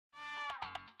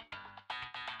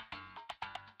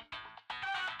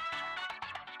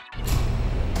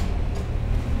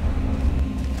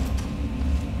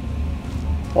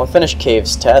Well, I finished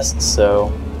Cave's test, so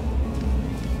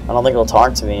I don't think it'll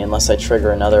talk to me unless I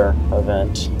trigger another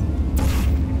event.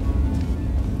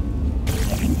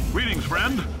 Greetings,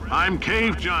 friend. I'm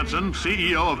Cave Johnson,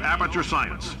 CEO of Aperture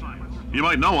Science. You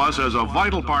might know us as a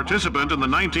vital participant in the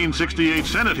 1968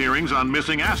 Senate hearings on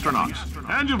missing astronauts.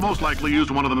 And you've most likely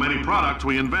used one of the many products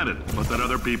we invented, but that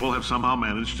other people have somehow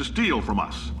managed to steal from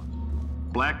us.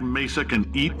 Black Mesa can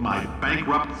eat my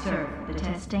bankrupt... Sir, the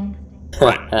testing?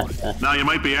 Right. Now you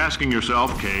might be asking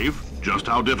yourself, Cave, just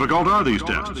how difficult are these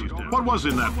tests? What was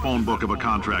in that phone book of a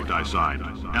contract I signed?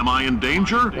 Am I in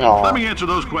danger? Aww. Let me answer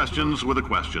those questions with a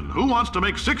question. Who wants to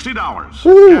make $60?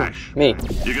 Woo! Cash. Me.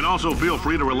 You can also feel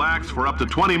free to relax for up to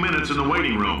 20 minutes in the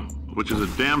waiting room, which is a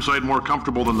damn sight more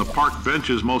comfortable than the park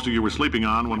benches most of you were sleeping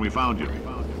on when we found you.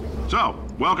 So,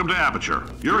 welcome to Aperture.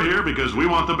 You're here because we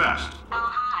want the best. Oh,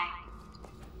 hi.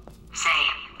 Say,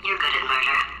 you're good at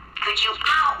murder. Could you,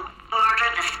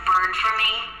 murder this bird for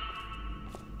me?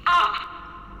 Oh,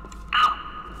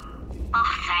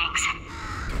 thanks.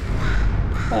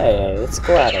 Hey, it's Did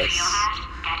you Gladys. feel that?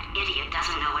 That idiot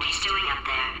doesn't know what he's doing up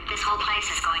there. This whole place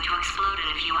is going to explode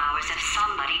in a few hours if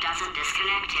somebody doesn't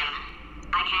disconnect him.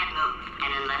 I can't move,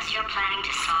 and unless you're planning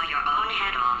to saw your own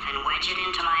head off and wedge it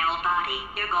into my old body,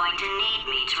 you're going to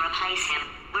need me to replace him.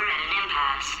 We're at an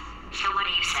impasse. So what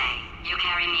do you say? You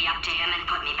carry me up to him and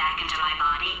put me back into my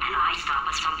body, and I stop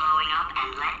us from blowing up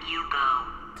and let you go.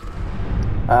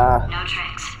 No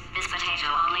tricks. This potato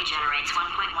only generates 1.1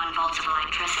 volts of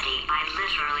electricity. I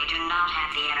literally do not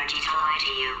have the energy to lie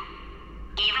to you.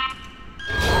 Even...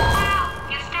 Oh,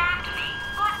 you stabbed me.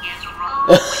 What is wrong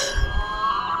with you?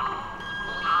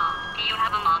 Do you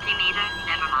have a multimeter?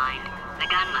 Never mind.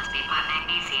 The gun must be for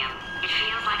magnesium. It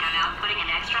feels like I'm outputting an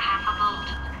extra half a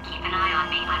volt. Keep an eye on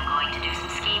me. I'm going to do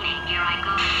some scheming. Here I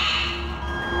go.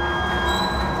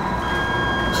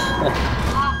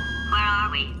 Oh, where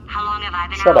are we? How long have I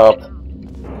been Shut out? up.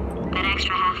 That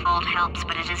extra half volt helps,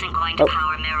 but it isn't going to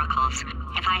power miracles.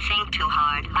 If I think too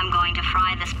hard, I'm going to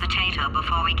fry this potato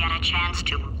before we get a chance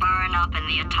to burn up in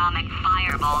the atomic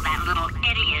fireball that little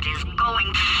idiot is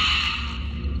going...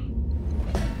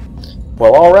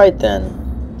 Well, alright then.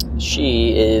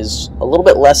 She is a little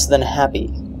bit less than happy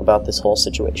about this whole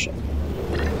situation.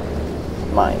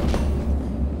 Mine.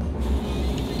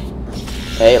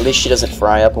 Hey, at least she doesn't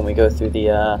fry up when we go through the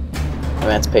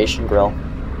Emancipation Grill.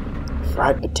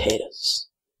 Fried potatoes.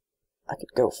 I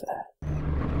could go for that.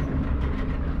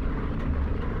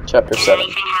 Chapter 7.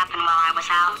 Anything happen while I was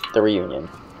out? The reunion.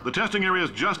 The testing area is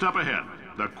just up ahead.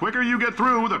 The quicker you get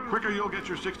through, the quicker you'll get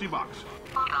your $60.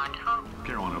 Hold on, who?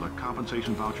 Carolyn, are the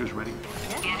compensation vouchers ready?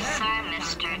 Yes, sir,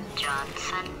 Mr.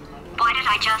 Johnson. Why did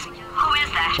I just... Who is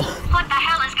that? What the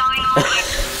hell is going on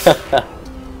here?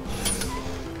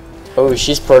 Oh,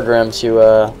 she's programmed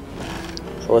to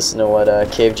listen to what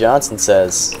Cave Johnson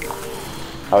says.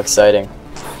 How exciting.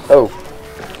 Oh,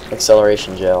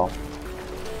 acceleration gel.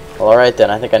 Well, alright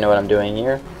then, I think I know what I'm doing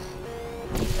here.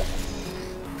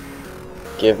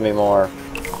 Give me more.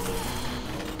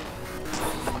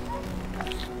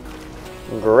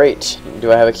 Great.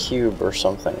 Do I have a cube or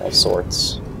something of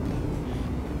sorts?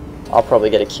 I'll probably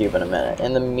get a cube in a minute.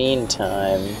 In the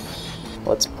meantime,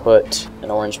 let's put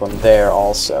an orange one there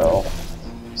also,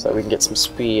 so that we can get some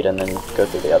speed and then go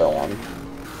through the other one.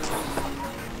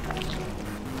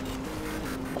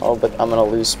 Oh, but I'm gonna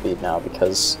lose speed now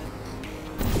because...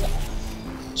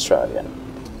 Let's try again.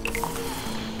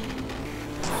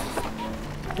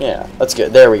 Yeah, that's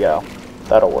good. There we go.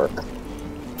 That'll work.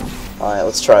 Alright,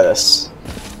 let's try this.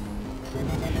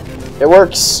 It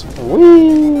works!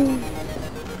 Whee!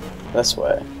 This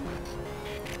way.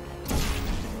 I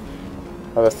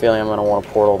have a feeling I'm gonna want a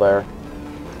portal there.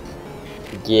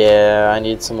 Yeah, I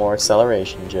need some more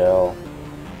acceleration gel.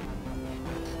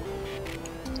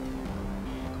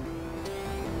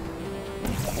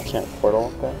 I can't portal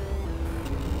up there.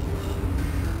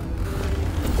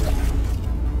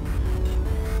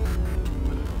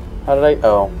 How did I...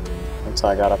 Oh. That's how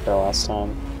I got up there last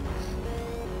time.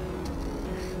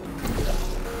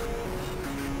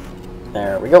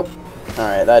 There we go.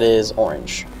 Alright, that is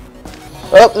orange.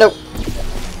 Oh, nope.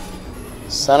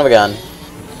 Son of a gun.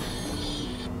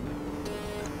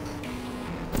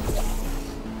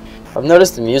 I've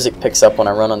noticed the music picks up when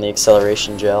I run on the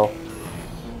acceleration gel.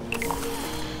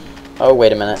 Oh,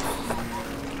 wait a minute.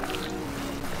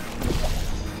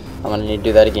 I'm gonna need to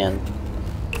do that again.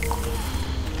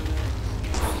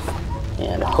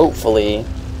 And hopefully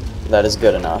that is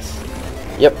good enough.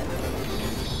 Yep.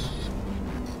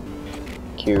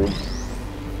 Cube.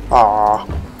 Ah,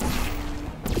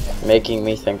 making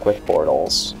me think with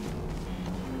portals.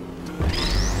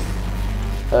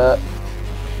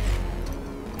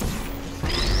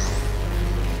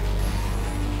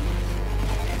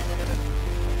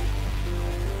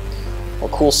 Well,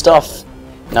 cool stuff.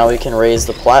 Now we can raise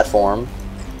the platform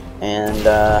and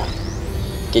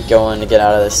get going to get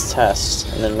out of this test.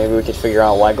 And then maybe we could figure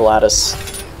out why Gladys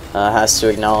has to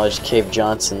acknowledge Cave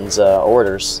Johnson's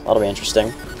orders. That'll be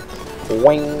interesting.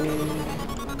 Wing.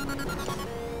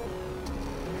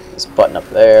 This button up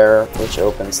there, which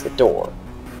opens the door.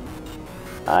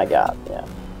 I got, yeah.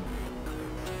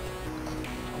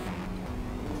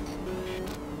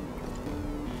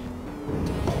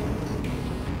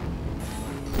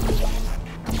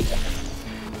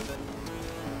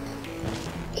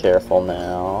 Careful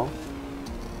now.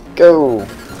 Go!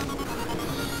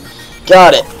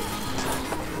 Got it!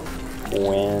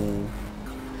 Win.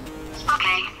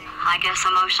 Okay, I guess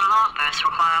emotional outbursts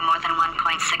require more than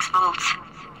 1.6 volts.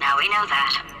 Now we know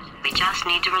that. We just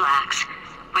need to relax.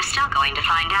 We're still going to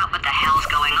find out what the hell's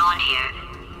going on here,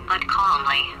 but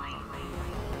calmly.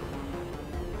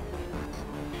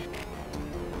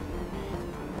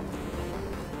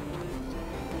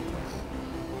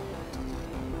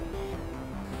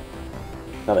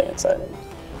 Nothing exciting.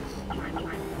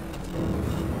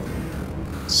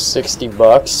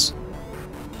 $60.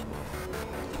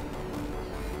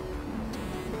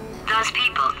 Those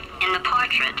people in the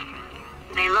portrait,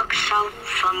 they look so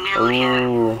familiar.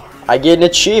 Ooh, I get an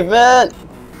achievement!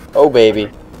 Oh baby.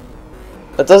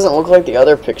 That doesn't look like the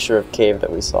other picture of Cave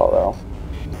that we saw though.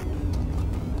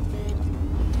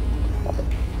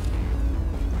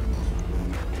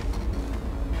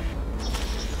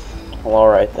 Well,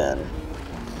 alright then.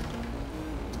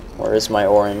 Where is my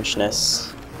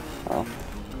orangeness? Oh.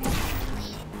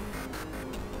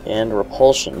 And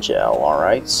repulsion gel,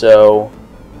 alright, so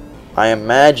I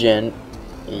imagine,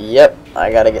 yep,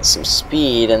 I gotta get some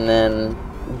speed and then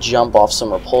jump off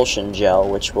some repulsion gel,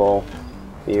 which will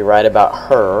be right about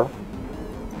her.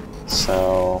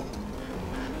 So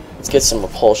let's get some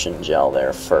repulsion gel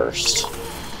there first.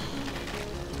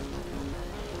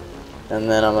 And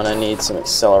then I'm gonna need some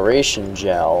acceleration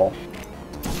gel.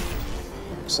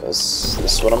 So is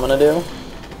this what I'm gonna do?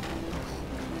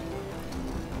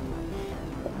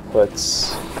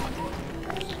 Let's...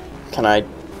 Can I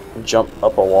jump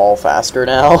up a wall faster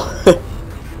now?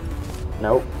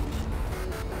 Nope.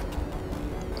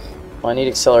 Well, I need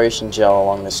acceleration gel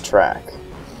along this track.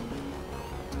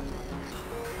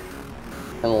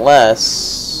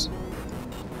 Unless...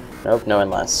 Nope, no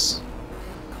unless.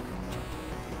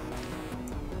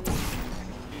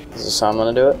 Is this how I'm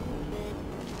gonna do it?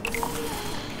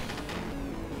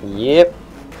 Yep.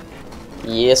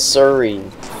 Yes, sirree.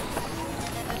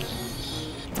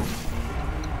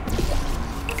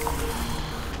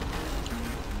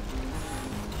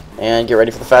 And get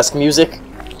ready for the fast music.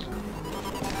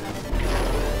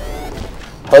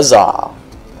 Huzzah!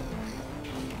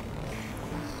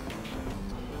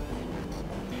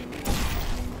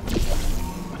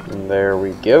 And there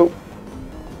we go.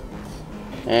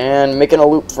 And making a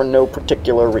loop for no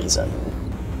particular reason.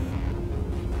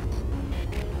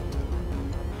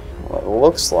 Well, it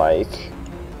looks like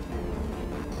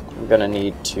I'm gonna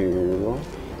need to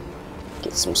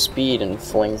get some speed and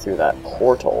fling through that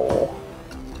portal.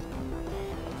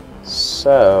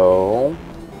 So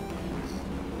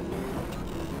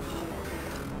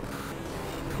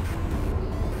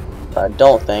I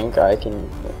don't think I can.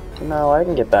 No, I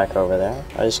can get back over there.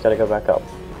 I just gotta go back up.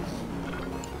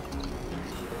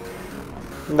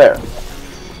 There.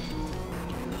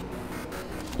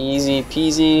 Easy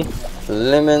peasy,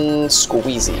 lemon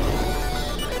squeezy.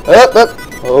 Up, up.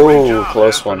 Oh, job,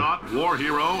 close one. astronaut, war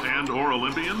hero, and/or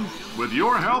Olympian. With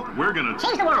your help, we're gonna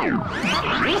change the world.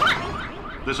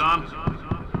 This on?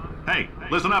 Hey,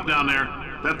 listen up down there.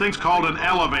 That thing's called an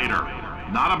elevator,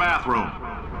 not a bathroom.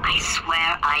 I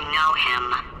swear I know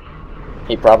him.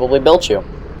 He probably built you.